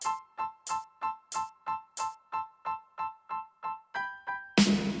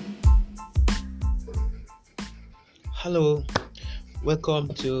Hello, welcome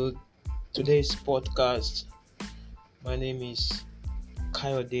to today's podcast. My name is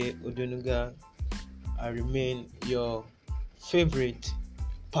Kayode Odunuga. I remain your favorite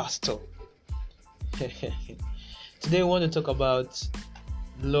pastor. Today, I want to talk about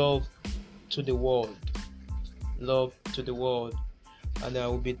love to the world. Love to the world, and I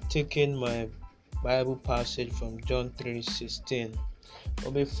will be taking my Bible passage from John 3:16.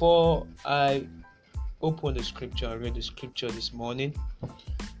 But before I open the scripture and read the scripture this morning,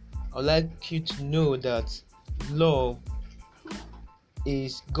 I'd like you to know that love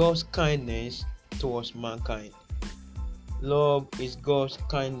is God's kindness towards mankind. Love is God's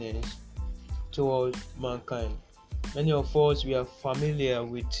kindness towards mankind. Many of us, we are familiar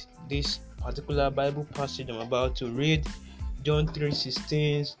with this particular Bible passage I'm about to read, John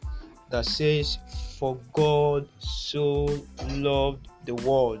 3:16, that says, "For God so loved the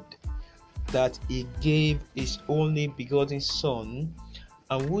world that he gave his only begotten Son,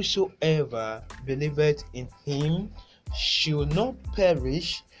 and whosoever believeth in him should not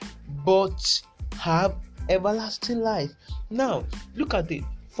perish, but have everlasting life." Now, look at it.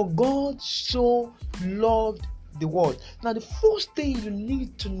 For God so loved the world. Now, the first thing you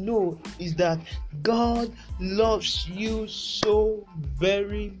need to know is that God loves you so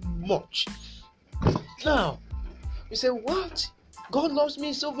very much. Now, you say, what? God loves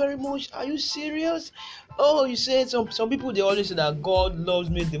me so very much? Are you serious? Oh, you said some people, they always say that God loves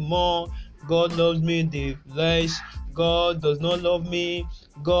me the more, God loves me the less, God does not love me,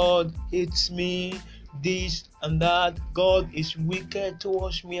 God hates me, this and that, God is wicked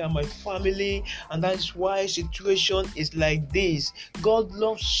towards me and my family, and that's why situation is like this. God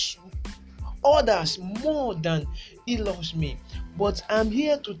loves others more than he loves me. But I'm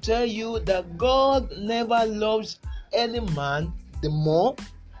here to tell you that God never loves any man the more,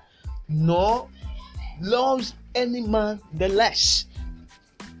 nor loves any man the less.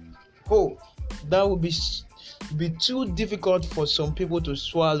 Oh, that would be too difficult for some people to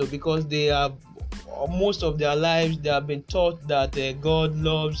swallow, because they have most of their lives they have been taught that God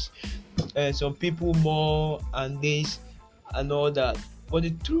loves some people more and this and all that. But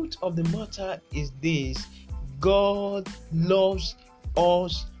the truth of the matter is this: God loves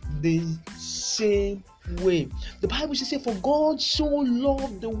us the same way. The Bible says, "For God so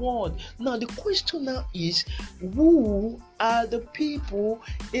loved the world." Now, the question now is, who are the people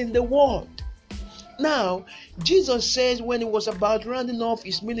in the world? Now, Jesus says, when he was about rounding off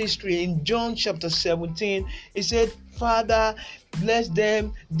his ministry in John chapter 17, he said, "Father, bless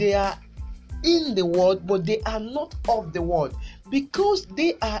them. They are in the world, but they are not of the world. Because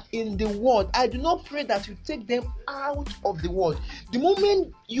they are in the world, I do not pray that you take them out of the world." The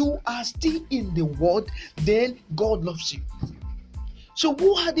moment you are still in the world, then God loves you. So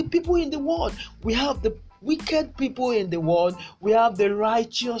who are the people in the world? We have the wicked people in the world, we have the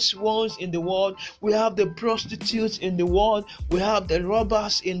righteous ones in the world, we have the prostitutes in the world, we have the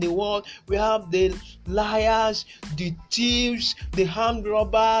robbers in the world, we have the liars, the thieves, the armed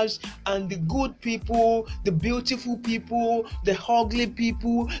robbers, and the good people, the beautiful people, the ugly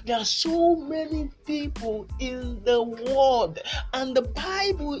people. There are so many people in the world, and the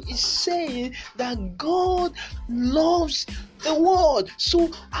Bible is saying that God loves the world.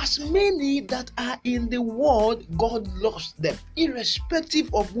 So as many that are in the world, God loves them,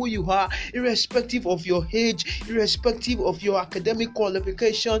 irrespective of who you are, irrespective of your age, irrespective of your academic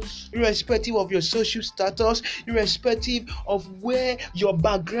qualification, irrespective of your social status, irrespective of where your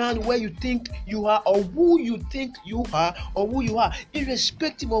background, where you think you are, or who you think you are, or who you are.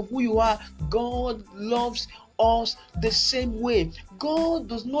 Irrespective of who you are, God loves us the same way. God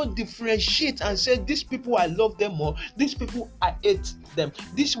does not differentiate and say, "These people I love them more, these people I hate them,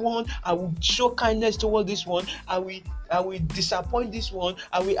 this one I will show kindness toward, this one I will disappoint, this one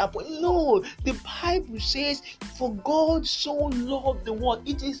I will appoint." No, the Bible says, "For God so loved the world."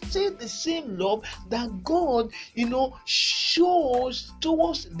 It is still the same love that God shows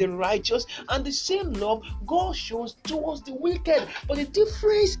towards the righteous, and the same love God shows towards the wicked. But the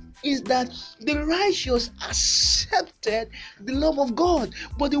difference is that the righteous accepted the love of God,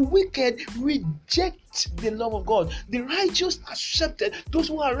 but the wicked reject the love of God. The righteous accepted, those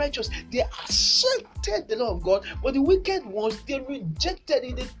who are righteous, they accepted the love of God, but the wicked ones, they rejected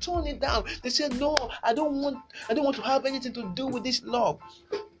it, they turned it down. They said, "No, I don't want to have anything to do with this love."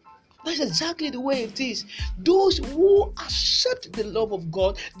 That's exactly the way it is. Those who accept the love of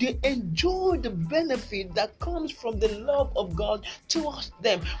God, they enjoy the benefit that comes from the love of God towards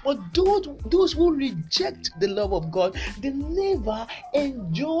them. But those who reject the love of God, they never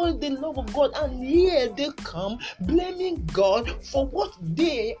enjoy the love of God. And here they come blaming God for what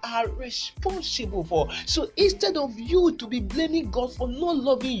they are responsible for. So instead of you to be blaming God for not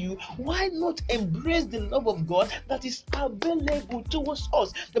loving you, why not embrace the love of God that is available towards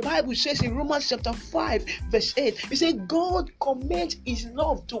us? The Bible says in Romans chapter 5 verse 8, it says God commends his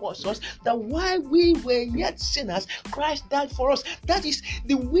love towards us, that while we were yet sinners, Christ died for us. That is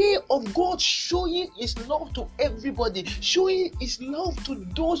the way of God showing his love to everybody, showing his love to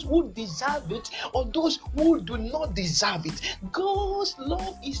those who deserve it or those who do not deserve it. God's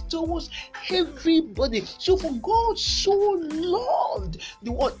love is towards everybody. So for God so loved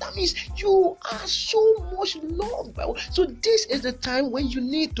the world, that means you are so much loved by God. So this is the time when you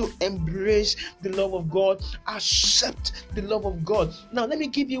need to embrace the love of God, accept the love of God. Now let me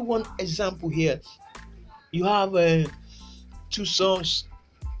give you one example here. You have two sons,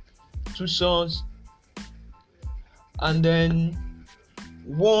 and then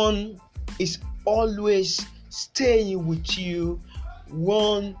one is always staying with you,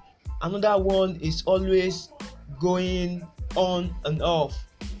 another one is always going on and off.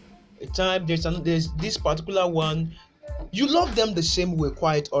 A time there's this particular one, you love them the same way,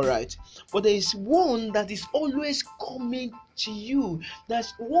 quite all right, but there is one that is always coming to you.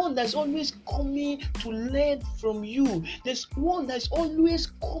 There's one that's always coming to learn from you. There's one that's always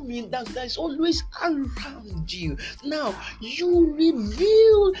coming, that's always around you. Now you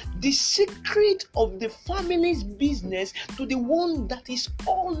reveal the secret of the family's business to the one that is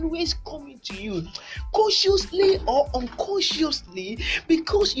always coming to you, consciously or unconsciously,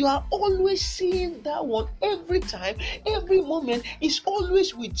 because you are always seeing that one every time, every moment. Is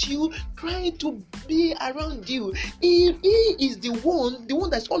always with you, trying to be around you. He is the one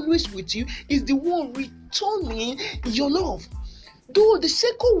that's always with you, is the one returning your love. Though the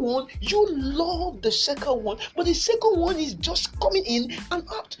second one, you love the second one, but the second one is just coming in and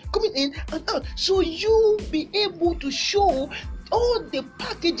out, coming in and out. So you be able to show all the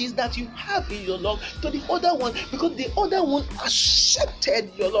packages that you have in your love to the other one, because the other one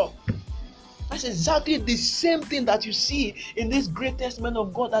accepted your love. That's exactly the same thing that you see in these greatest men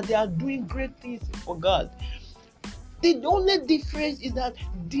of God, that they are doing great things for God. The only difference is that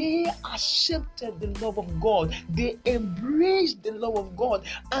they accepted the love of God, they embraced the love of God,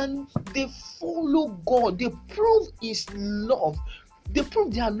 and they follow God. They prove His love. They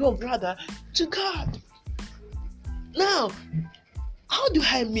prove their love rather to God. Now, how do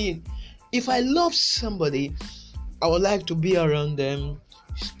I mean? If I love somebody, I would like to be around them,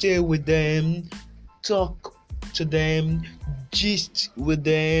 stay with them, talk to them, gist with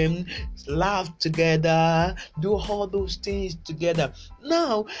them, laugh together, do all those things together.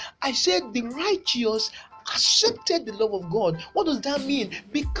 Now, I said the righteous accepted the love of God. What does that mean?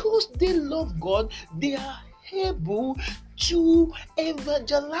 Because they love God, they are able to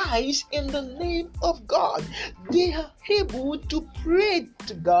evangelize in the name of God. They are able to pray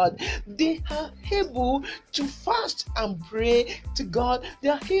to God. They are able to fast and pray to God. They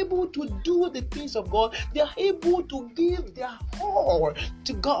are able to do the things of God. They are able to give their all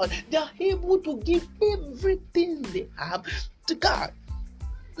to God. They are able to give everything they have to God.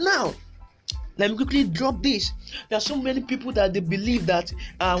 Now, let me quickly drop this. There are so many people that they believe that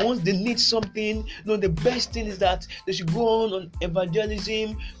once they need something, the best thing is that they should go on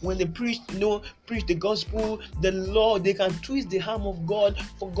evangelism. When they preach the gospel, the Lord, they can twist the arm of God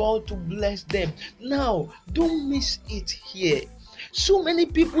for God to bless them. Now, don't miss it here. So many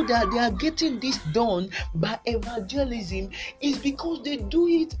people that they are getting this done by evangelism is because they do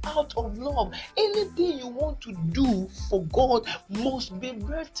it out of love. Anything you want to do for God must be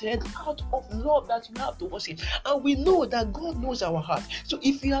birthed out of love that you have towards Him. And we know that God knows our heart. So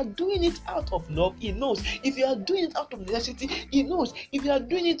if you are doing it out of love, He knows. If you are doing it out of necessity, He knows. If you are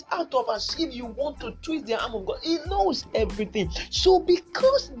doing it out of as if you want to twist the arm of God, He knows everything. So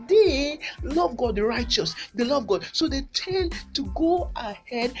because they love God, the righteous, they love God, so they tend to go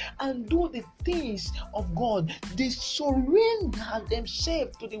ahead and do the things of God. They surrender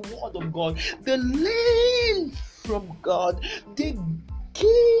themselves to the word of God. They learn from God. They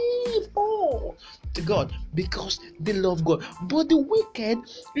give all to God because they love God. But the wicked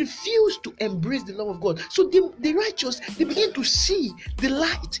refuse to embrace the love of God. So the righteous, they begin to see the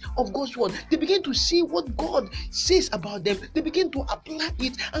light of God's word. They begin to see what God says about them. They begin to apply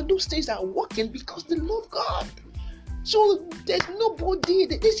it, and those things are working because they love God. So there's nobody,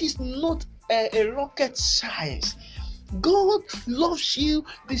 this is not a rocket science. God loves you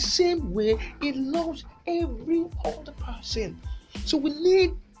the same way He loves every other person. So we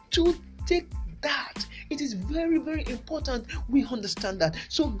need to take that. It is very, very important we understand that.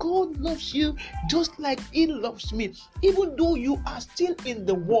 So God loves you just like He loves me. Even though you are still in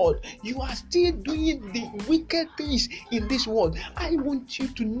the world, you are still doing the wicked things in this world. I want you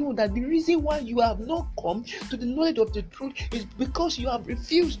to know that the reason why you have not come to the knowledge of the truth is because you have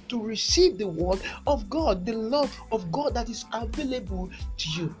refused to receive the word of God, the love of God that is available to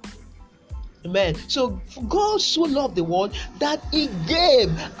you. Amen. So God so loved the world that He gave.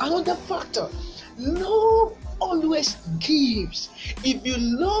 Another factor, love always gives. If you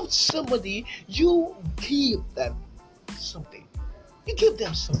love somebody, you give them something. You give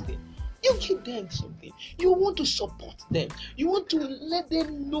them something. You give them something. You want to support them. You want to let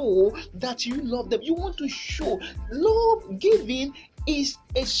them know that you love them. You want to show love. Giving is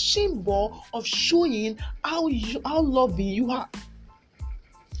a symbol of showing how loving you are.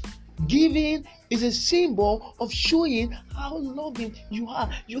 Giving is a symbol of showing how loving you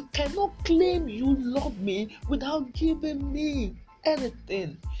are. You cannot claim you love me without giving me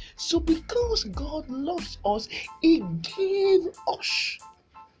anything. So because God loves us, He gave us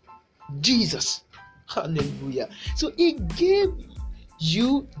Jesus. Hallelujah. So He gave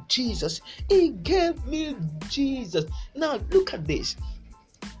you Jesus. He gave me Jesus. Now look at this.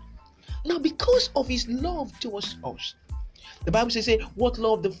 Now because of His love towards us, the Bible says, what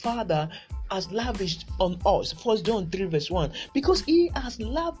love the Father has lavished on us. 1 John 3 verse 1. Because He has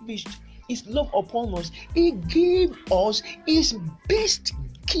lavished His love upon us, He gave us His best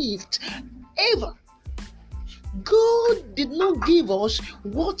gift ever. God did not give us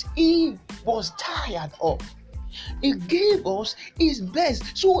what He was tired of. He gave us His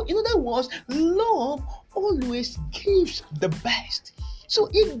best. So in other words, love always gives the best. So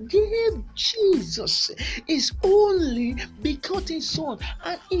He gave Jesus His only begotten Son,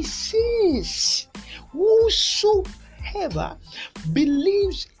 and He says, whosoever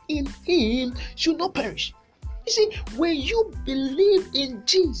believes in Him should not perish. You see, when you believe in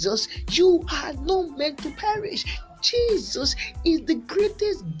Jesus, you are not meant to perish. Jesus is the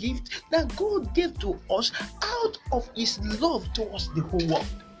greatest gift that God gave to us out of His love towards the whole world.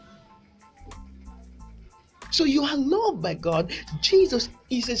 So you are loved by God. Jesus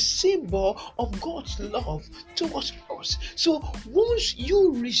is a symbol of God's love towards us. So once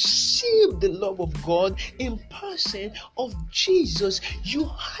you receive the love of God in person of Jesus,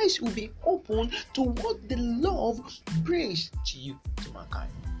 your eyes will be open to what the love brings to you, to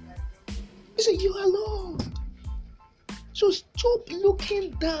mankind. You see, you are loved. So stop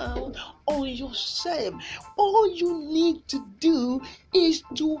looking down on yourself. All you need to do is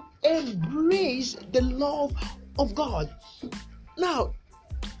to embrace the love of God. Now,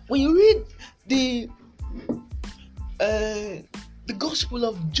 when you read the Gospel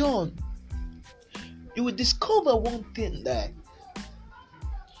of John, you will discover one thing there.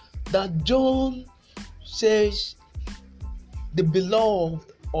 That John says, the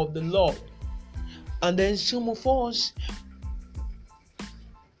beloved of the Lord. And then some of us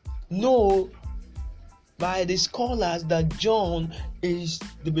know by the scholars that John is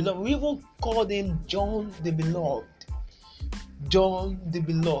the beloved. We even call him John the Beloved. John the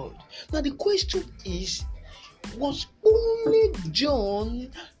Beloved. Now the question is, was only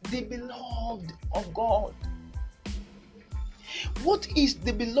John the beloved of God? What is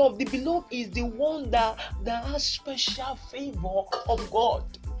the beloved? The beloved is the one that has special favor of God.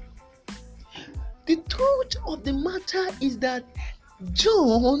 The truth of the matter is that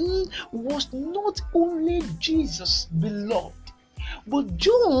John was not only Jesus' beloved, but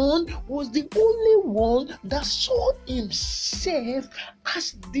John was the only one that saw himself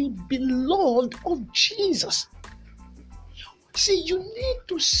as the beloved of Jesus. See, you need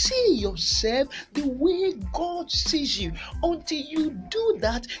to see yourself the way God sees you. Until you do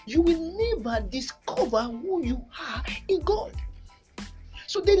that, you will never discover who you are in God.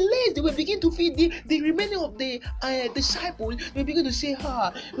 So the less they will begin to feed the remaining of the disciples, they begin to say,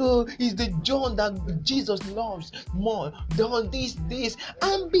 it's the John that Jesus loves more, done this.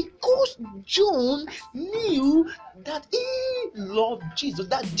 And because John knew that he loved Jesus,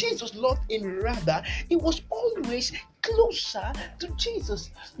 that Jesus loved him rather, he was always closer to Jesus.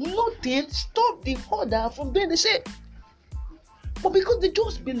 Nothing stopped the other from doing the same. But because they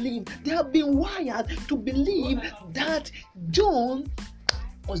just believe, they have been wired to believe that John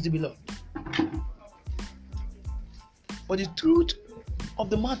was the beloved. But the truth of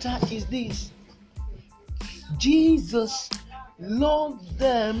the matter is this: Jesus loved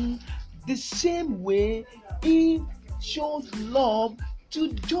them the same way he showed love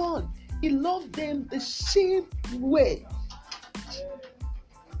to John. He loved them the same way.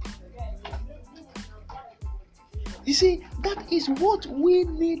 You see, that is what we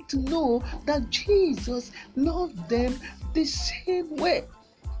need to know, that Jesus loved them the same way.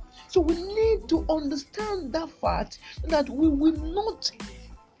 So we need to understand that fact, that we will not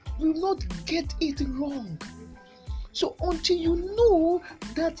get it wrong. So until you know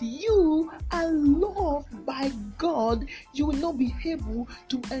that you are loved by God, you will not be able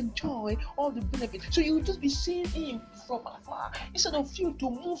to enjoy all the benefits. So you will just be seeing Him from afar. Instead of you to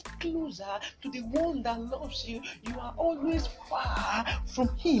move closer to the one that loves you, you are always far from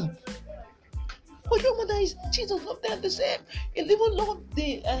Him. But remember that Jesus loved them the same. He even loved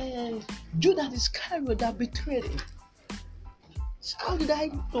the Judas Iscariot that betrayed Him. So how did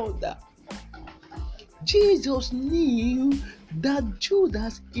I know that? Jesus knew that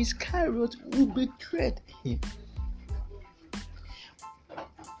Judas Iscariot would betray Him,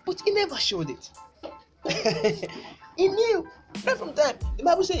 but He never showed it. He knew right from time. The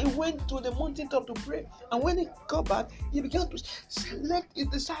Bible says He went to the mountaintop to pray, and when He got back, He began to select His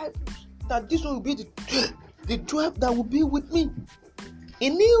disciples, that this will be the 12 that will be with me. He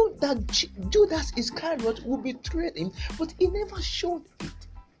knew that Judas Iscariot would betray Him, but He never showed it,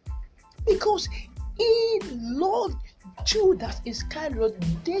 because He loved Judas Iscariot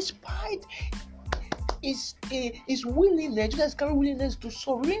despite his willingness, Judas Iscariot's willingness to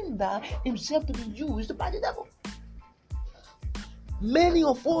surrender himself to be used by the devil. Many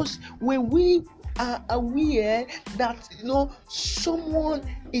of us, when we are aware that someone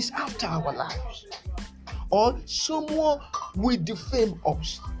is after our lives, or someone will defame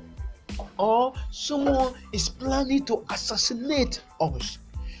us, or someone is planning to assassinate us,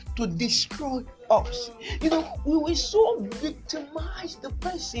 to destroy us, we will so victimize the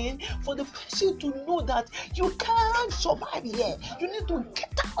person for the person to know that you can't survive here. You need to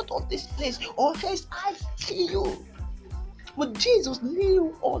get out of this place, or else I kill you. But Jesus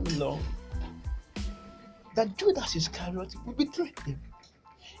knew all along that Judas Iscariot would betray Him.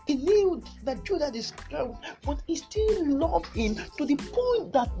 He knew that Judas Iscariot, but He still loved him to the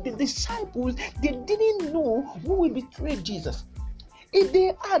point that the disciples, they didn't know who will betray Jesus. If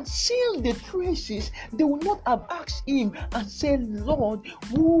they had seen the traces, they would not have asked Him and said, Lord,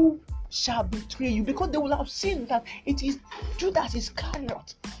 who shall betray you? Because they would have seen that it is Judas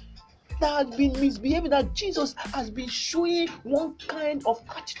Iscariot that has been misbehaving, that Jesus has been showing one kind of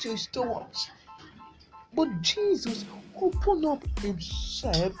attitude towards. But Jesus opened up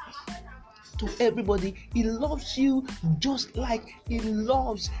Himself to everybody. He loves you just like He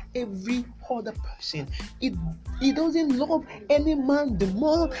loves every other person. He doesn't love any man the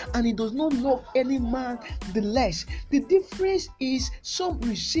more, and He does not love any man the less. The difference is some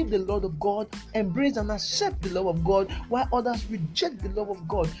receive the love of God, embrace and accept the love of God, while others reject the love of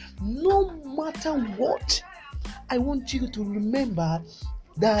God. No matter what, I want you to remember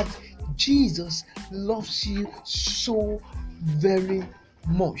that Jesus loves you so very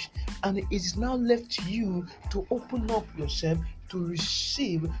much, and it is now left to you to open up yourself to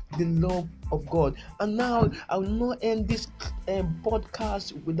receive the love of God. And now I will not end this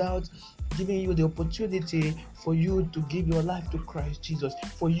podcast without giving you the opportunity for you to give your life to Christ Jesus,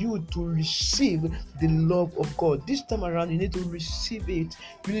 for you to receive the love of God. This time around, you need to receive it.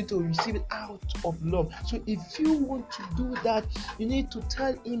 You need to receive it out of love. So if you want to do that, you need to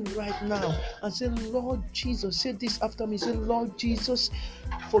tell Him right now and say, Lord Jesus, say this after me. Say, Lord Jesus,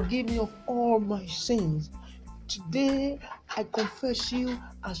 forgive me of all my sins. Today, I confess You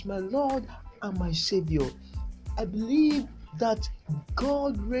as my Lord and my Savior. I believe that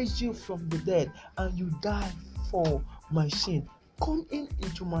God raised You from the dead and You died for my sin. Come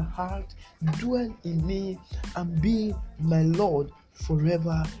into my heart, dwell in me, and be my Lord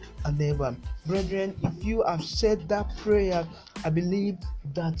forever and ever. Brethren, if you have said that prayer, I believe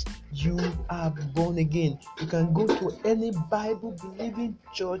that you are born again. You can go to any Bible-believing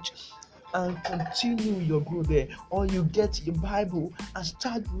church and continue your growth there, or you get your Bible and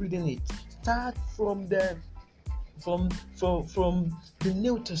start reading it. Start from the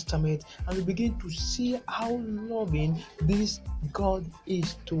New Testament, and you begin to see how loving this God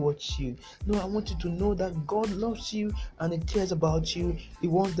is towards you. No, I want you to know that God loves you and He cares about you. He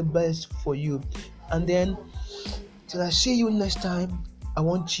wants the best for you. And then, till I see you next time, I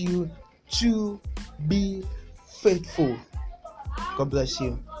want you to be faithful. God bless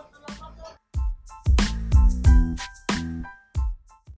you.